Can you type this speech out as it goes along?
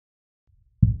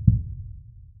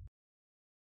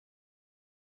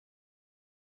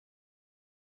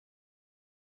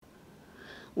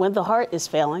When the heart is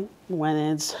failing, when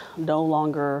it's no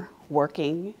longer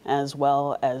working as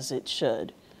well as it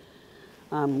should,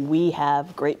 we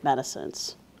have great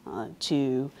medicines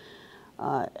to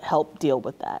help deal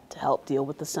with that, to help deal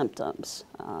with the symptoms,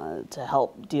 to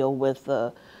help deal with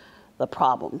the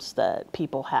problems that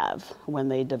people have when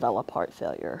they develop heart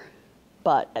failure.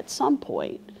 But at some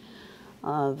point,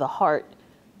 the heart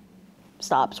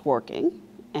stops working,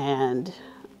 and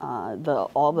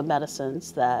all the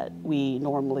medicines that we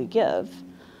normally give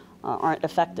aren't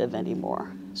effective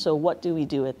anymore. So what do we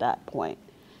do at that point?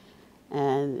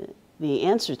 And the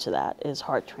answer to that is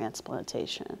heart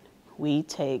transplantation. We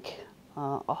take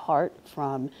a heart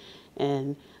from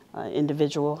an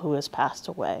individual who has passed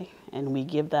away, and we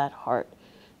give that heart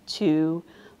to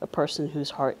a person whose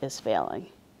heart is failing.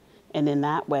 And in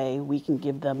that way, we can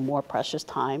give them more precious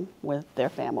time with their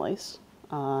families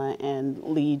and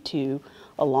lead to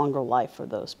a longer life for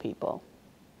those people.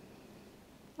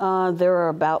 There are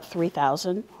about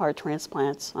 3,000 heart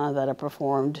transplants that are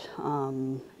performed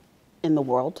in the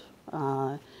world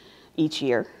each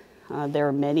year. There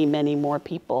are many, many more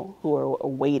people who are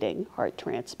awaiting heart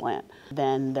transplant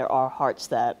than there are hearts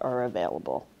that are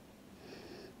available.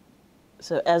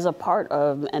 So as a part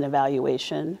of an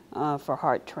evaluation for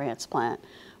heart transplant,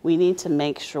 we need to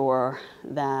make sure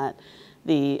that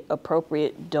the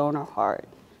appropriate donor heart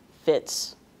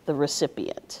fits the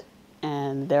recipient.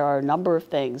 And there are a number of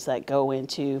things that go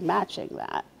into matching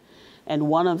that. And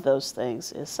one of those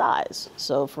things is size.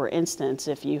 So for instance,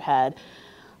 if you had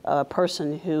a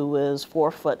person who was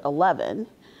 4'11",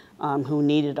 who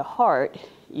needed a heart,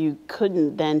 you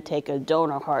couldn't then take a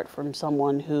donor heart from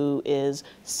someone who is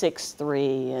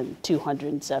 6'3" and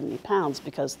 270 pounds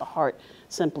because the heart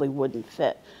simply wouldn't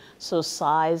fit. So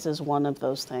size is one of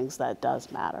those things that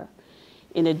does matter.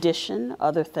 In addition,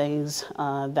 other things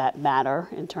that matter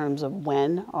in terms of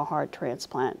when a heart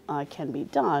transplant can be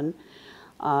done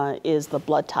is the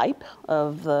blood type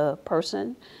of the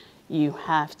person. You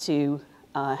have to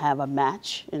have a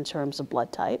match in terms of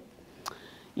blood type.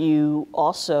 You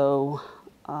also,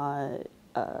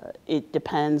 it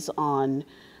depends on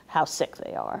how sick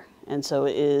they are. And so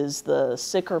it is the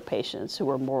sicker patients who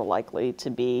are more likely to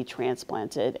be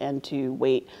transplanted and to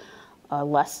wait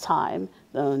less time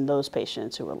than those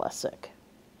patients who are less sick.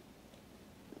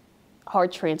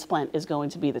 Heart transplant is going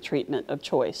to be the treatment of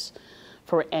choice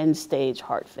for end-stage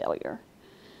heart failure.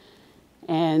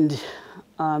 And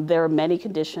there are many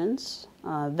conditions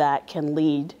that can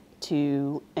lead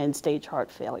to end-stage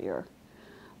heart failure.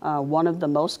 One of the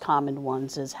most common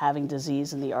ones is having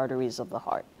disease in the arteries of the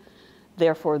heart.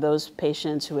 Therefore, those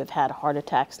patients who have had heart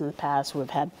attacks in the past, who have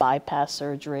had bypass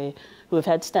surgery, who have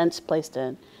had stents placed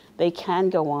in, they can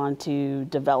go on to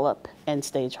develop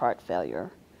end-stage heart failure.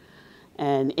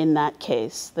 And in that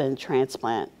case, then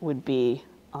transplant would be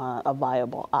a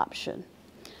viable option.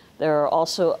 There are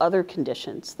also other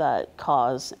conditions that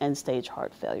cause end-stage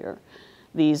heart failure.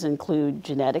 These include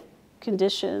genetic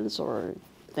conditions or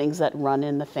things that run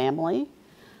in the family.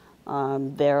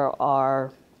 There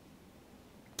are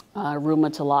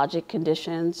rheumatologic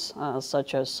conditions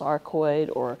such as sarcoid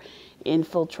or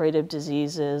infiltrative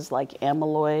diseases like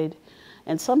amyloid.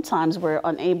 And sometimes we're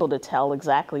unable to tell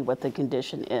exactly what the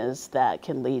condition is that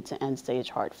can lead to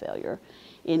end-stage heart failure.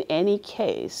 In any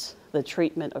case, the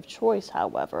treatment of choice,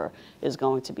 however, is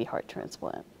going to be heart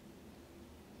transplant.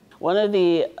 One of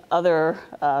the other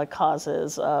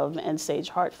causes of end-stage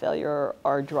heart failure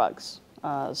are drugs.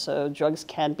 So drugs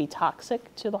can be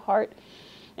toxic to the heart,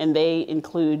 and they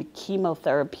include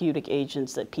chemotherapeutic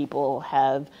agents that people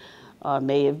have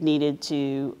may have needed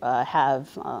to have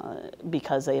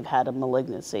because they've had a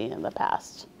malignancy in the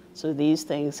past. So these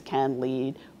things can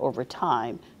lead over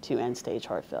time to end-stage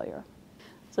heart failure.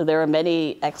 So there are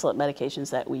many excellent medications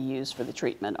that we use for the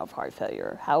treatment of heart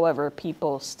failure. However,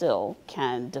 people still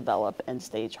can develop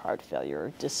end-stage heart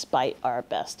failure despite our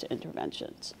best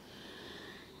interventions.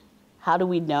 How do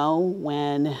we know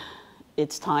when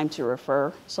it's time to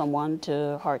refer someone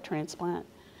to heart transplant?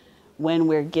 When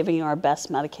we're giving our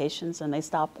best medications and they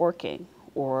stop working,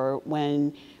 or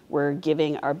when we're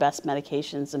giving our best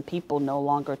medications and people no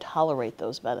longer tolerate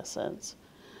those medicines.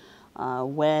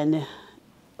 When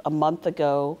a month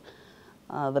ago,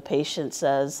 the patient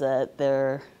says that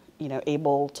they're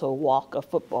able to walk a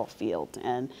football field,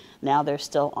 and now they're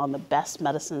still on the best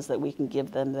medicines that we can give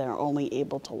them. They're only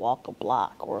able to walk a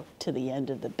block or to the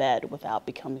end of the bed without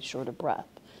becoming short of breath.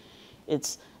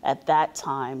 It's at that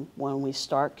time when we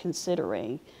start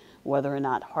considering whether or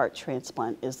not heart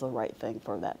transplant is the right thing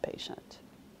for that patient.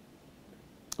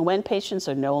 When patients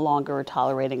are no longer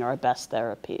tolerating our best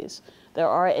therapies, there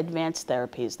are advanced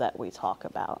therapies that we talk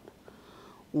about.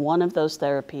 One of those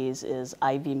therapies is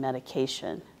IV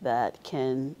medication that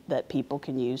people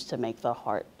can use to make the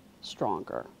heart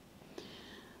stronger.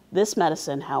 This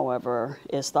medicine, however,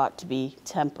 is thought to be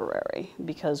temporary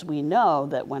because we know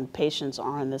that when patients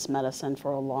are on this medicine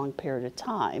for a long period of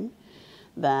time,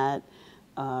 that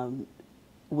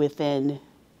within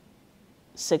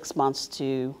 6 months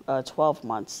to 12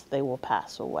 months, they will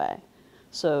pass away.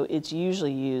 So it's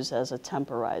usually used as a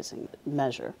temporizing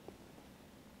measure.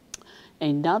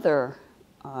 Another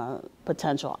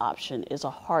potential option is a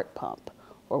heart pump,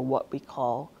 or what we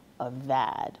call a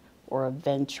VAD, or a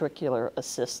ventricular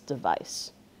assist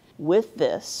device. With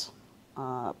this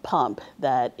pump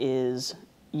that is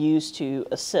used to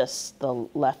assist the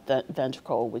left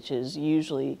ventricle, which is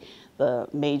usually the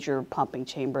major pumping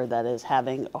chamber that is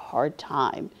having a hard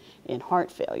time in heart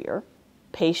failure,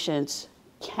 patients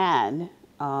can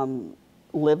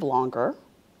live longer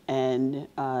and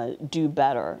do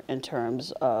better in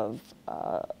terms of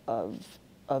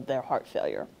their heart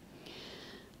failure.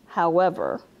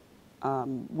 However,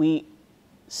 we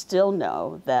still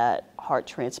know that heart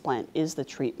transplant is the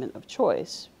treatment of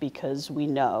choice because we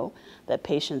know that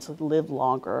patients live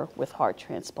longer with heart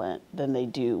transplant than they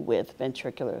do with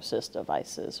ventricular assist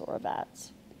devices or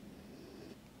VADs.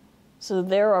 So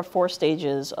there are 4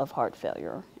 stages of heart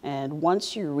failure, and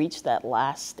once you reach that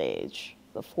last stage,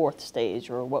 the 4th stage,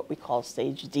 or what we call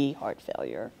stage D heart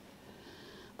failure,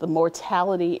 the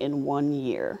mortality in 1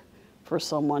 year for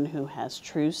someone who has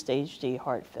true stage D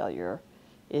heart failure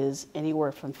is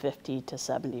anywhere from 50 to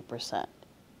 70%.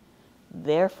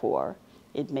 Therefore,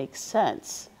 it makes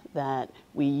sense that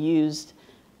we used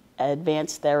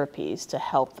advanced therapies to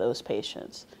help those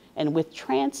patients. And with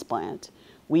transplant,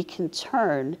 we can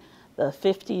turn the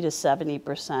 50 to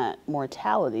 70%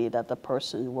 mortality that the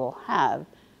person will have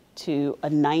to a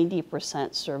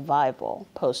 90% survival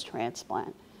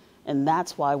post-transplant. And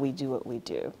that's why we do what we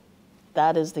do.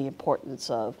 That is the importance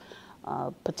of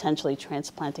potentially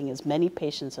transplanting as many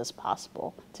patients as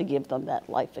possible to give them that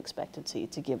life expectancy,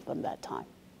 to give them that time.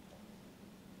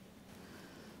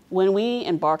 When we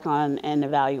embark on an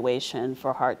evaluation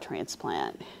for heart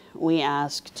transplant, we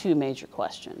ask 2 major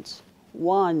questions.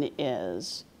 One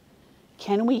is,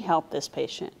 can we help this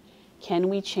patient? Can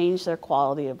we change their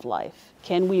quality of life?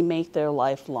 Can we make their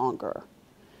life longer?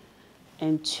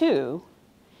 And 2,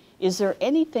 is there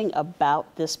anything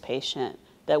about this patient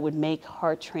that would make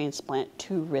heart transplant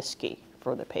too risky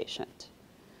for the patient?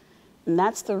 And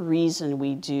that's the reason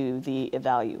we do the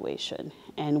evaluation.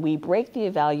 And we break the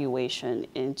evaluation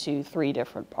into 3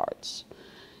 different parts.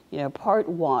 Part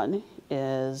 1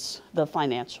 is the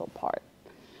financial part.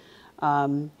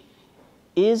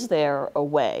 Is there a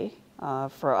way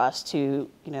for us to,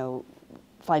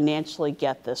 financially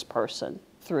get this person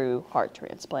through heart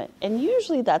transplant? And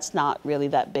usually that's not really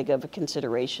that big of a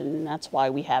consideration, and that's why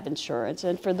we have insurance.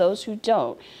 And for those who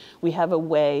don't, we have a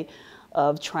way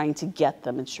of trying to get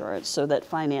them insurance so that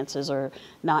finances are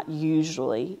not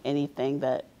usually anything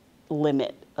that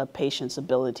limit a patient's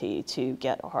ability to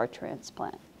get a heart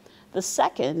transplant. The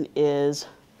second is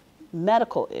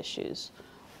medical issues.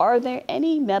 Are there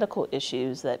any medical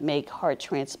issues that make heart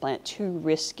transplant too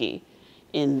risky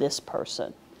in this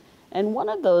person? And one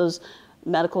of those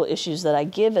medical issues that I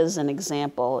give as an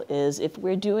example is if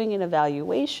we're doing an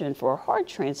evaluation for a heart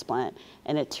transplant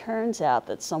and it turns out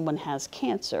that someone has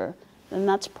cancer, then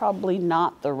that's probably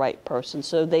not the right person.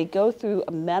 So they go through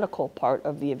a medical part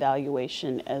of the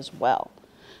evaluation as well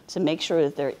to make sure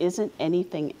that there isn't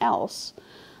anything else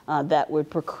that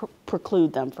would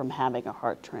preclude them from having a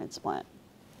heart transplant.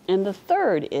 And the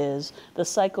third is the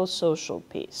psychosocial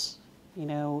piece.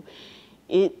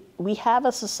 We have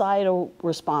a societal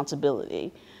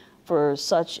responsibility for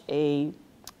such a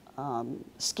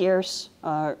scarce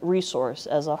resource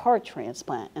as a heart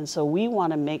transplant. And so we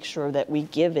want to make sure that we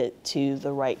give it to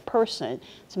the right person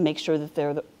to make sure that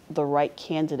they're the right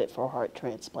candidate for a heart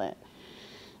transplant.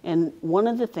 And one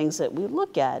of the things that we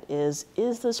look at is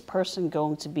this person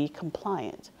going to be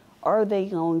compliant? Are they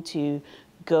going to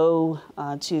go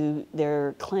to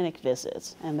their clinic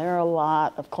visits? And there are a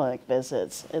lot of clinic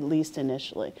visits, at least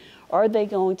initially. Are they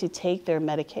going to take their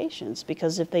medications?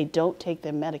 Because if they don't take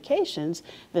their medications,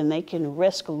 then they can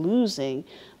risk losing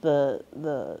the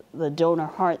donor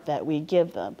heart that we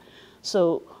give them.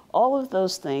 So all of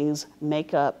those things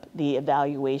make up the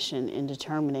evaluation in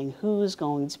determining who is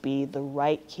going to be the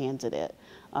right candidate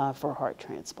for heart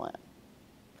transplant.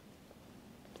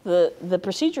 The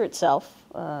procedure itself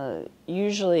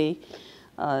usually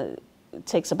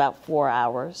takes about 4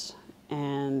 hours,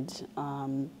 and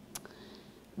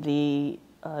the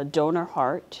donor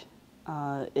heart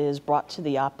is brought to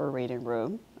the operating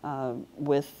room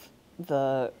with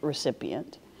the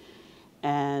recipient,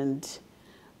 and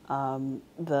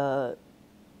the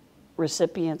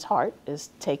recipient's heart is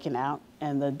taken out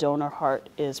and the donor heart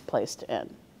is placed in.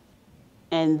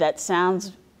 And that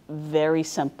sounds very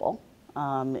simple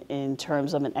in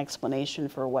terms of an explanation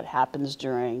for what happens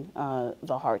during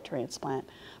the heart transplant,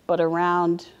 but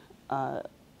around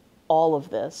all of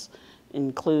this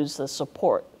includes the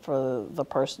support for the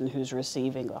person who's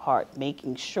receiving the heart,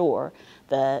 making sure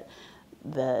that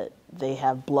they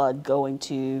have blood going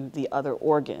to the other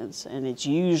organs, and it's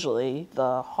usually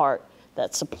the heart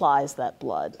that supplies that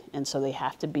blood, and so they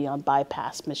have to be on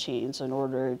bypass machines in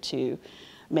order to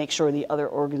make sure the other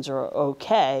organs are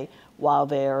okay while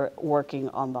they're working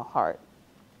on the heart.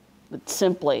 But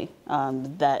simply,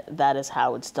 that is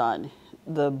how it's done.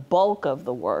 The bulk of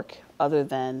the work, other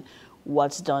than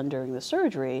what's done during the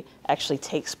surgery, actually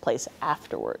takes place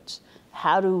afterwards.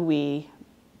 How do we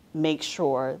make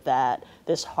sure that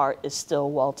this heart is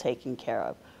still well taken care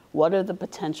of? What are the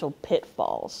potential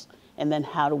pitfalls? And then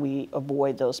how do we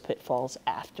avoid those pitfalls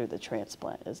after the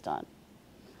transplant is done?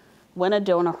 When a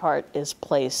donor heart is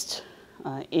placed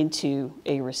into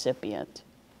a recipient,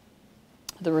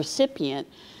 the recipient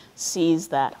sees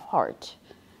that heart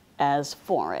as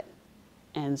foreign.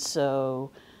 And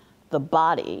so the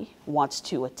body wants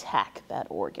to attack that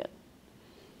organ.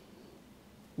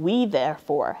 We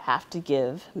therefore have to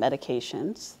give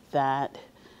medications that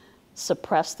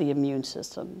suppress the immune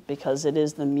system, because it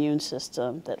is the immune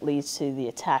system that leads to the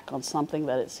attack on something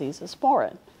that it sees as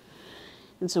foreign.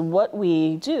 And so what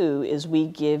we do is we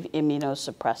give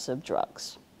immunosuppressive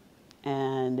drugs.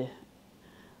 And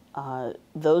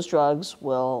those drugs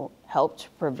will help to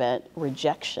prevent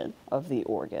rejection of the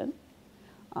organ.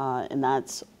 And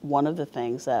that's one of the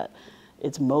things that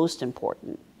it's most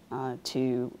important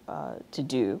to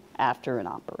do after an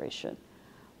operation.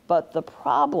 But the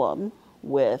problem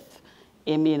with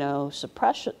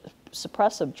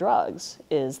immunosuppressive drugs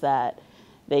is that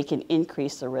they can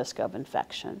increase the risk of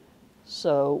infection.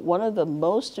 So one of the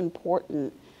most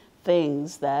important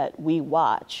things that we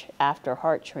watch after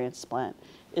heart transplant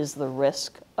is the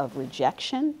risk of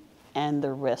rejection and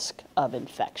the risk of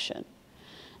infection.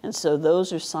 And so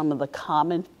those are some of the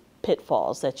common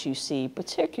pitfalls that you see,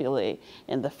 particularly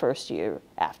in the first year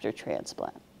after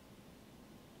transplant.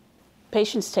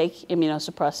 Patients take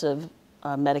immunosuppressive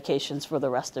medications for the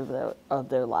rest of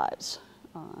their lives.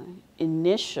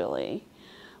 Initially,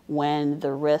 when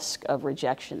the risk of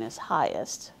rejection is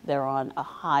highest, they're on a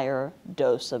higher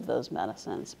dose of those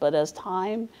medicines. But as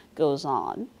time goes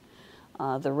on,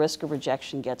 the risk of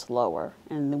rejection gets lower,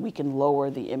 and we can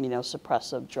lower the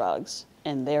immunosuppressive drugs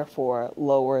and therefore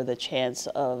lower the chance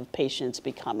of patients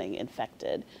becoming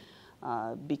infected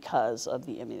because of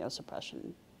the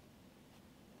immunosuppression.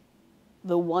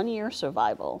 The 1-year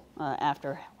survival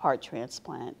after heart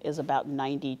transplant is about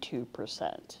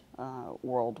 92%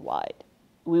 worldwide.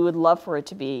 We would love for it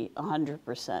to be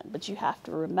 100%, but you have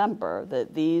to remember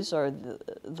that these are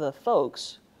the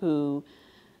folks whose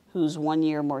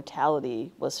 1-year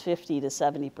mortality was 50 to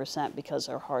 70% because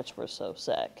their hearts were so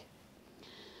sick.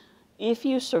 If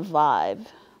you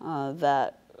survive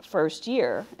that first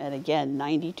year, and again,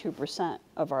 92%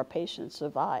 of our patients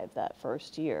survive that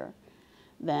first year,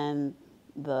 then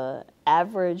the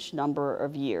average number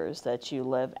of years that you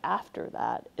live after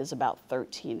that is about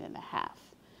 13 and a half.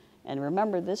 And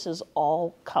remember, this is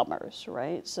all comers,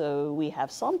 right? So we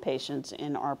have some patients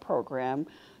in our program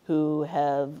who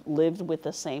have lived with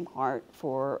the same heart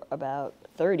for about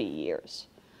 30 years.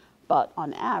 But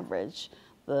on average,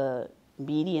 the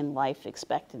median life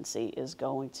expectancy is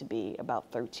going to be about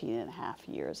 13 and a half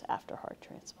years after heart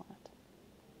transplant.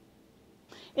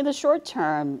 In the short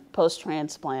term,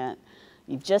 post-transplant,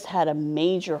 you've just had a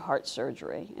major heart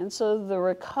surgery. And so the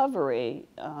recovery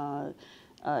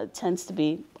tends to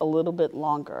be a little bit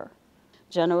longer.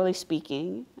 Generally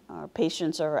speaking,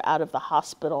 patients are out of the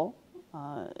hospital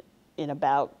in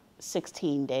about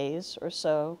 16 days or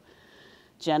so.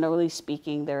 Generally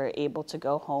speaking, they're able to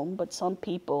go home, but some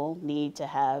people need to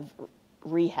have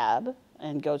rehab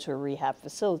and go to a rehab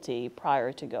facility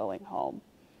prior to going home.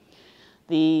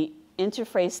 The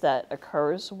interface that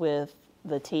occurs with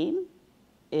the team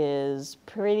is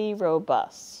pretty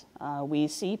robust. We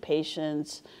see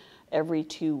patients every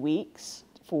 2 weeks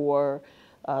for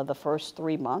the first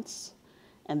 3 months,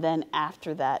 and then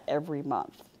after that, every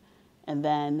month. And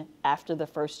then after the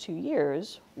first 2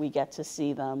 years, we get to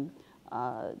see them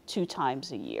 2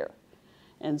 times a year.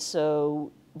 And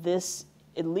so this,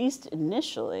 at least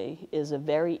initially, is a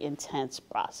very intense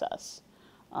process.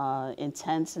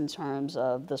 Intense in terms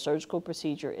of the surgical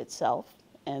procedure itself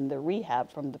and the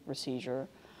rehab from the procedure,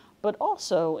 but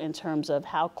also in terms of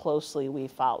how closely we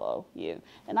follow you.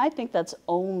 And I think that's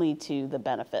only to the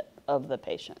benefit of the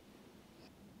patient.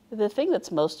 The thing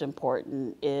that's most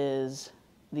important is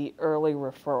the early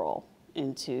referral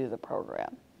into the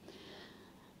program.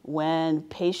 When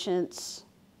patients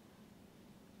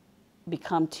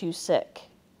become too sick,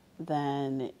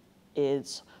 then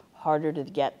it's harder to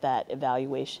get that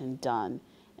evaluation done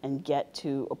and get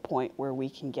to a point where we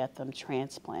can get them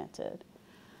transplanted.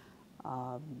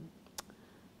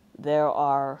 There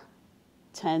are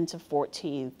 10 to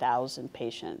 14,000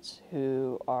 patients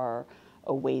who are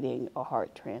awaiting a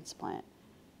heart transplant,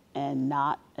 and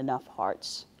not enough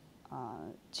hearts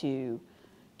to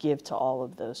give to all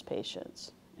of those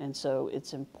patients. And so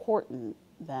it's important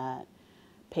that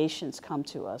patients come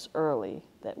to us early,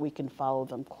 that we can follow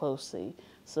them closely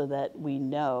so that we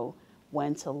know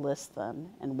when to list them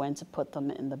and when to put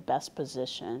them in the best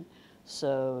position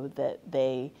so that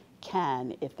they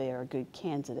can, if they are a good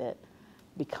candidate,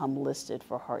 become listed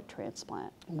for heart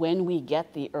transplant. When we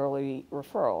get the early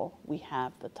referral, we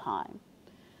have the time.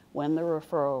 When the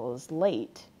referral is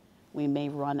late, we may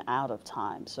run out of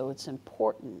time. So it's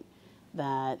important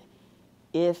that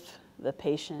if the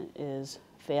patient is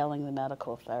failing the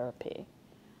medical therapy,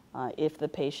 if the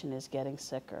patient is getting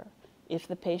sicker, if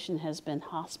the patient has been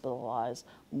hospitalized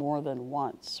more than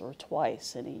once or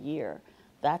twice in a year,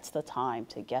 that's the time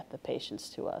to get the patients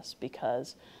to us,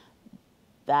 because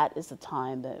that is the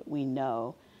time that we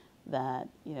know that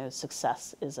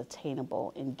success is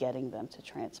attainable in getting them to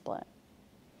transplant.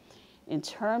 In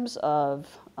terms of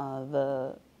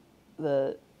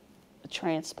the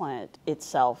transplant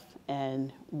itself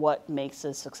and what makes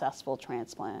a successful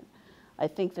transplant, I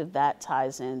think that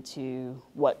ties into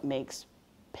what makes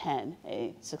Penn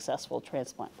a successful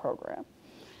transplant program.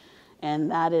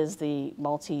 And that is the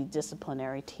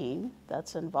multidisciplinary team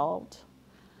that's involved.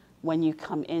 When you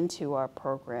come into our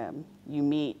program, you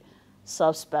meet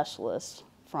subspecialists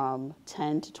from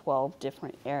 10 to 12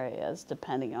 different areas,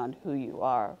 depending on who you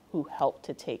are, who help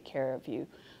to take care of you,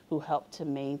 who help to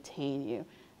maintain you.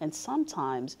 And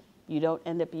sometimes you don't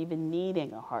end up even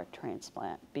needing a heart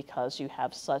transplant because you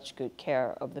have such good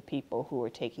care of the people who are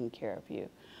taking care of you.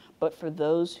 But for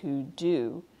those who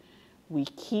do, we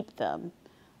keep them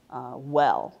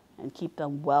well, and keep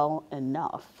them well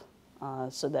enough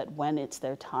so that when it's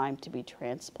their time to be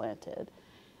transplanted,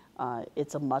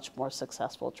 it's a much more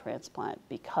successful transplant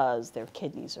because their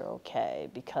kidneys are okay,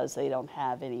 because they don't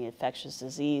have any infectious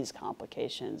disease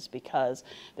complications, because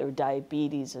their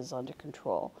diabetes is under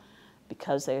control,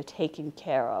 because they're taken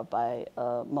care of by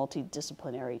a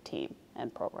multidisciplinary team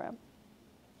and program.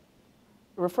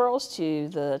 Referrals to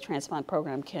the transplant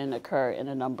program can occur in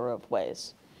a number of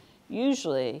ways.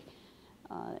 Usually,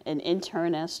 an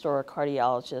internist or a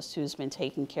cardiologist who's been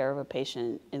taking care of a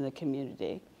patient in the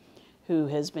community, who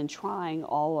has been trying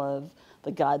all of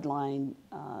the guideline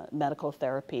medical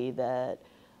therapy that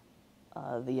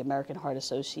the American Heart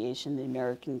Association, the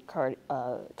American College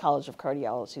of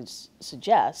Cardiology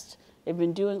suggests. They've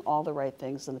been doing all the right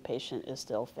things and the patient is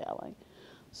still failing.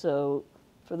 So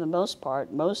for the most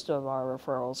part, most of our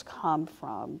referrals come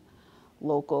from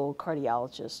local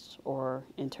cardiologists or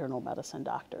internal medicine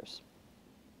doctors.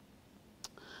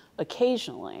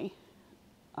 Occasionally,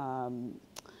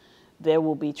 there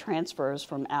will be transfers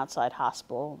from outside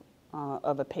hospital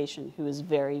of a patient who is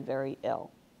very, very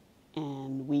ill.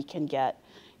 And we can get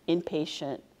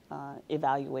inpatient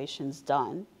evaluations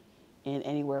done in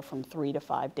anywhere from 3 to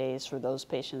 5 days for those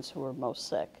patients who are most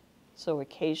sick. So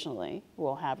occasionally,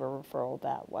 we'll have a referral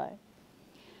that way.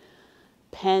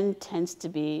 Penn tends to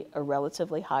be a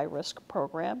relatively high-risk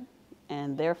program,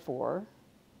 and therefore,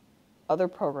 other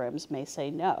programs may say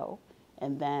no,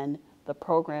 and then the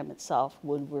program itself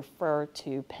would refer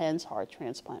to Penn's heart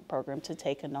transplant program to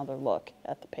take another look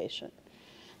at the patient.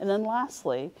 And then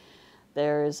lastly,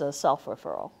 there is a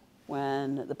self-referral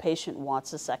when the patient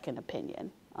wants a second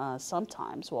opinion.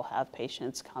 Sometimes we'll have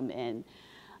patients come in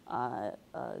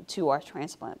to our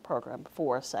transplant program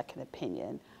for a second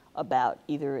opinion about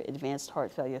either advanced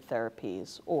heart failure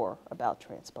therapies or about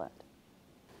transplant.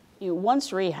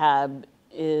 Once rehab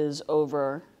is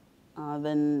over,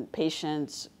 then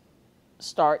patients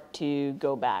start to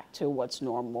go back to what's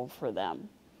normal for them.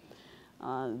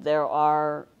 There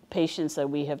are patients that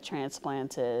we have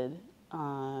transplanted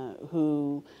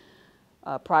who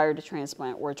prior to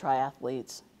transplant were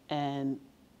triathletes and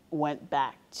went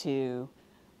back to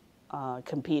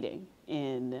competing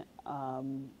in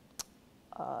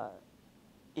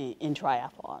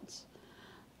triathlons.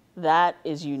 That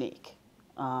is unique.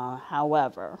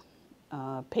 However,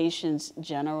 patients,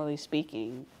 generally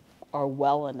speaking, are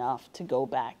well enough to go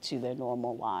back to their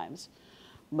normal lives.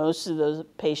 Most of those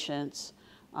patients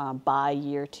by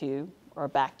year 2 are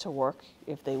back to work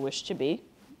if they wish to be.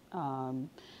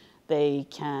 They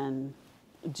can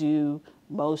do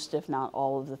most, if not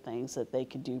all, of the things that they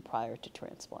could do prior to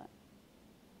transplant.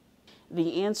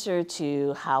 The answer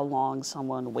to how long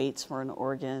someone waits for an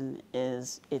organ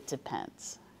is it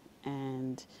depends.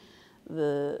 And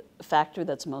the factor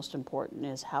that's most important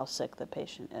is how sick the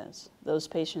patient is. Those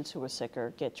patients who are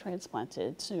sicker get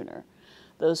transplanted sooner.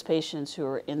 Those patients who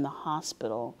are in the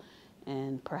hospital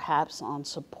and perhaps on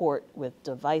support with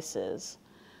devices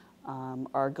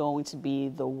are going to be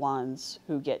the ones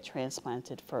who get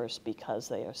transplanted first because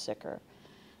they are sicker.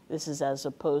 This is as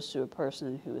opposed to a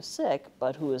person who is sick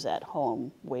but who is at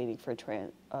home waiting for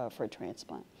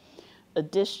transplant.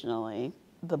 Additionally,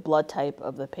 the blood type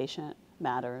of the patient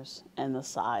matters and the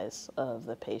size of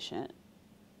the patient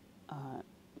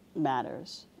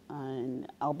matters. And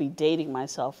I'll be dating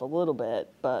myself a little bit,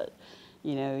 but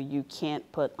you know, you can't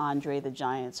put Andre the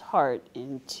Giant's heart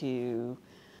into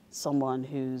someone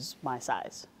who's my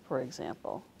size, for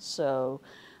example. So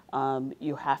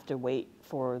you have to wait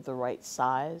for the right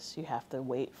size, you have to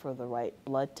wait for the right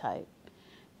blood type,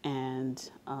 and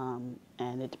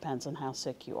it depends on how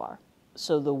sick you are.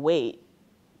 So the wait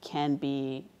can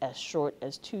be as short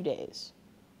as 2 days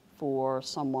for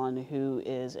someone who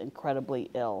is incredibly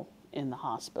ill in the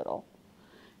hospital,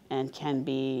 and can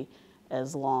be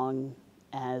as long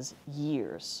as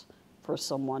years for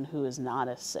someone who is not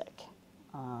as sick,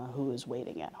 who is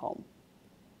waiting at home.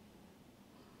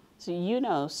 So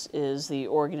UNOS is the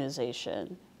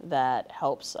organization that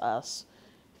helps us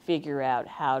figure out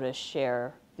how to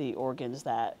share the organs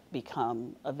that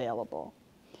become available.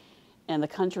 And the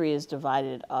country is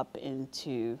divided up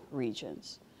into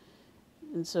regions.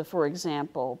 And so, for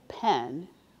example, Penn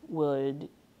would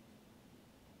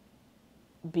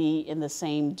be in the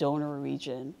same donor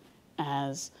region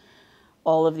as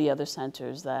all of the other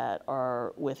centers that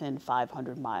are within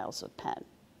 500 miles of Penn.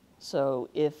 So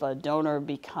if a donor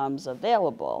becomes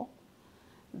available,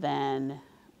 then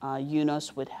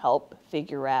UNOS would help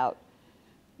figure out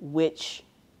which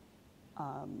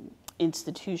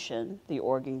institution the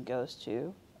organ goes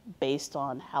to based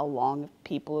on how long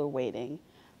people are waiting,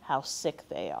 how sick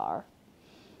they are,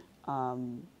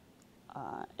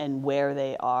 and where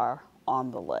they are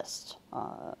on the list,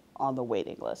 on the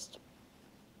waiting list.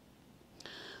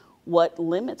 What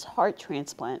limits heart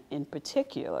transplant in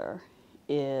particular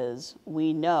is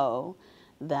we know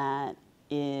that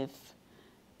if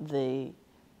the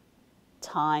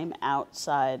time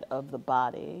outside of the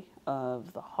body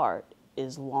of the heart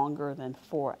is longer than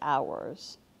 4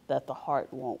 hours, that the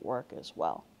heart won't work as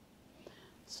well.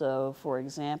 So, for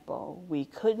example, we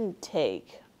couldn't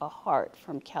take a heart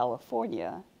from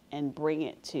California and bring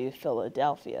it to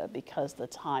Philadelphia because the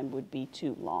time would be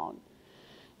too long.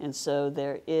 And so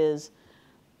there is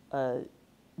a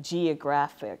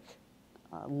geographic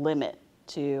limit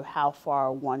to how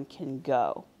far one can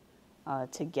go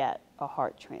to get a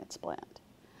heart transplant.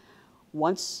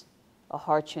 Once a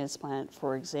heart transplant,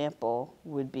 for example,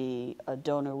 a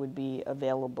donor would be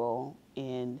available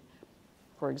in,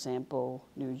 for example,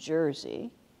 New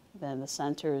Jersey, then the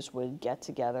centers would get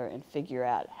together and figure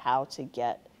out how to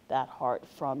get that heart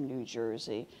from New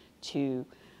Jersey to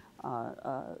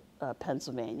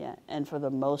Pennsylvania. And for the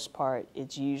most part,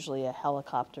 it's usually a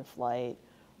helicopter flight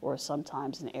or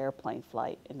sometimes an airplane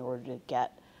flight in order to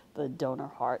get the donor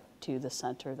heart to the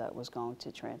center that was going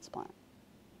to transplant.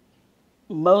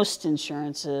 Most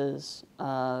insurances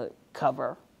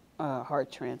cover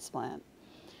heart transplant.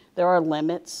 There are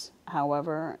limits,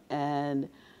 however, and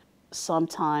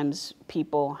sometimes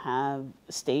people have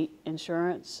state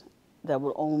insurance that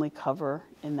will only cover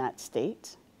in that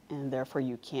state, and therefore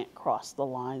you can't cross the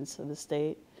lines of the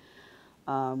state.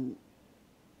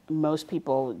 Most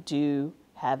people do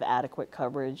have adequate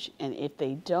coverage, and if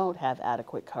they don't have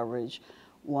adequate coverage,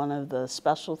 one of the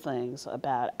special things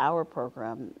about our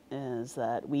program is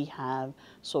that we have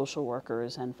social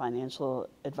workers and financial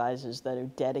advisors that are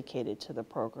dedicated to the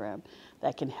program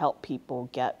that can help people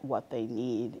get what they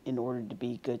need in order to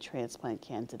be good transplant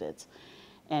candidates.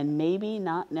 And maybe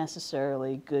not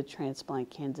necessarily good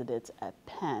transplant candidates at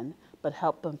Penn, but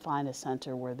help them find a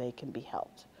center where they can be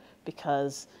helped.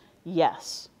 Because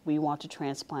yes, we want to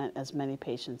transplant as many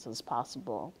patients as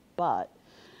possible, but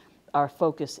our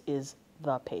focus is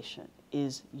the patient,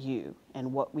 is you,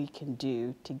 and what we can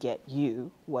do to get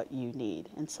you what you need.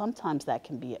 And sometimes that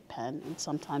can be at Penn, and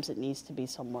sometimes it needs to be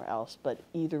somewhere else, but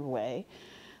either way,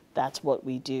 that's what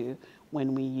we do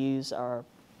when we use our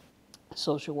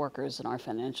social workers and our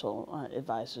financial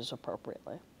advisors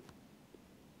appropriately.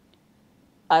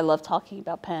 I love talking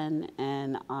about Penn,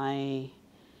 and I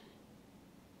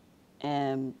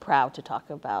am proud to talk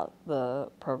about the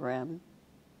program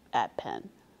at Penn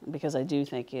because I do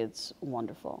think it's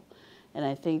wonderful. And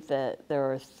I think that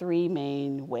there are three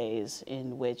main ways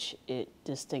in which it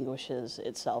distinguishes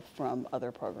itself from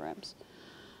other programs.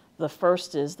 The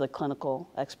first is the clinical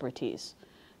expertise.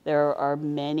 There are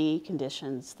many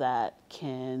conditions that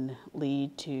can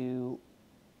lead to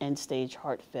end-stage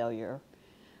heart failure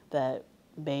that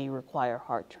may require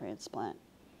heart transplant.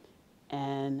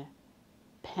 And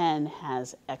Penn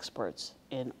has experts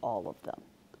in all of them.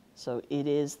 So it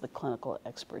is the clinical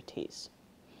expertise.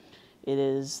 It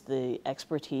is the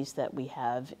expertise that we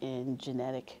have in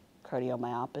genetic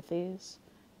cardiomyopathies,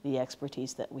 the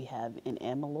expertise that we have in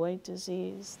amyloid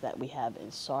disease, that we have in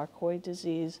sarcoid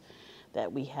disease,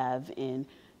 that we have in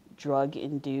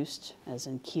drug-induced, as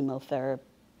in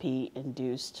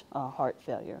chemotherapy-induced heart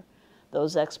failure.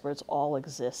 Those experts all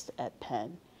exist at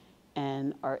Penn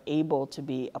and are able to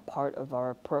be a part of our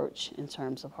approach in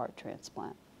terms of heart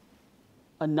transplant.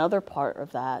 Another part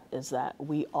of that is that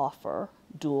we offer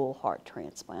dual heart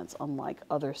transplants, unlike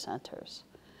other centers.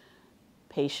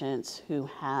 Patients who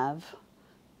have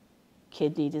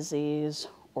kidney disease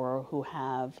or who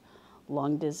have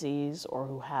lung disease or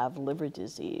who have liver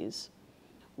disease,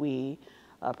 we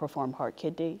perform heart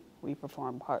kidney, we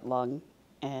perform heart lung,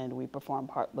 and we perform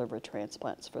heart liver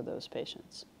transplants for those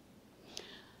patients.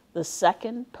 The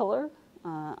second pillar,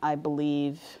 I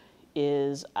believe,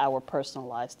 is our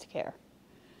personalized care.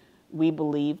 We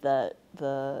believe that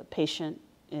the patient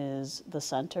is the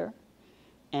center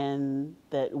and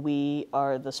that we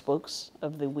are the spokes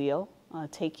of the wheel,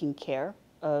 taking care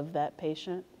of that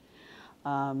patient.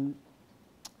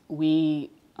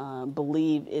 We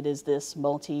believe it is this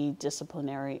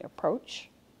multidisciplinary approach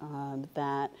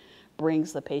that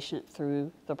brings the patient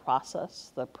through the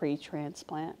process, the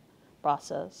pre-transplant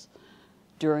process,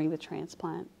 during the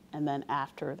transplant, and then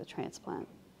after the transplant,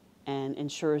 and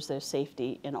ensures their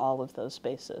safety in all of those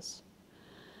spaces.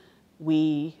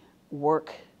 We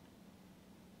work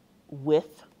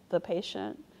with the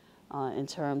patient in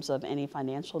terms of any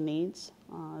financial needs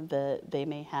that they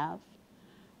may have.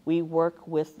 We work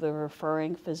with the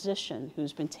referring physician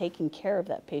who's been taking care of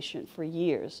that patient for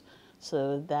years,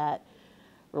 so that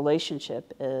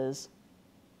relationship is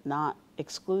not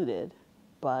excluded,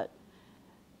 but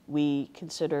we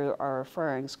consider our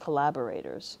referrings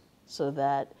collaborators so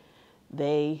that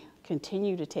they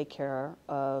continue to take care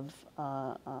of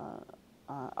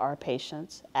our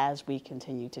patients as we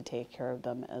continue to take care of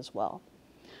them as well.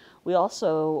 We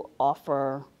also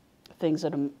offer things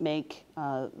that make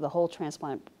the whole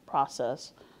transplant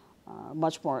process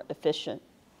much more efficient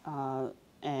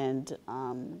and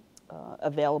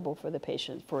available for the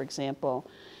patient. For example,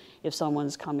 if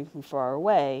someone's coming from far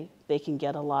away, they can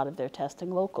get a lot of their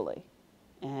testing locally.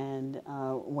 And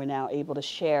we're now able to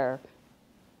share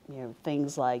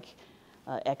things like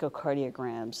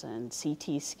echocardiograms and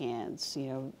CT scans,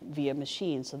 via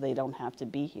machine, so they don't have to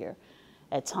be here.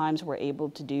 At times, we're able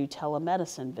to do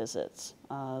telemedicine visits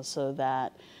so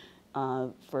that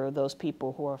for those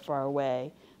people who are far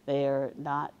away, they are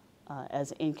not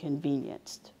as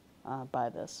inconvenienced by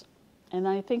this. And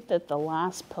I think that the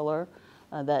last pillar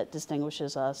that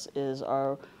distinguishes us is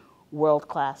our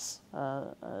world-class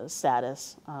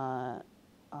status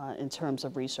in terms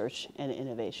of research and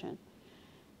innovation.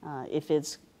 If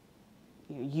it's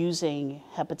using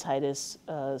hepatitis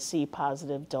C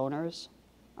positive donors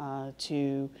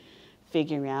to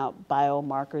figuring out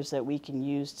biomarkers that we can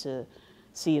use to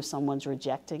see if someone's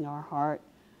rejecting our heart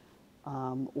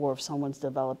or if someone's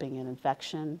developing an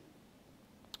infection,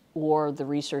 or the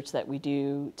research that we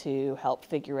do to help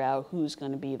figure out who's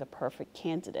going to be the perfect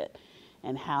candidate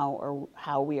and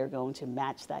how we are going to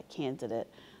match that candidate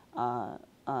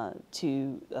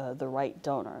to the right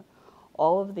donor.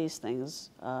 All of these things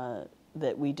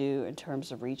that we do in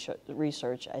terms of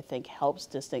research, I think, helps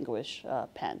distinguish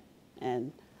Penn,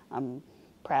 and I'm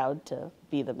proud to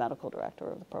be the medical director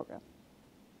of the program.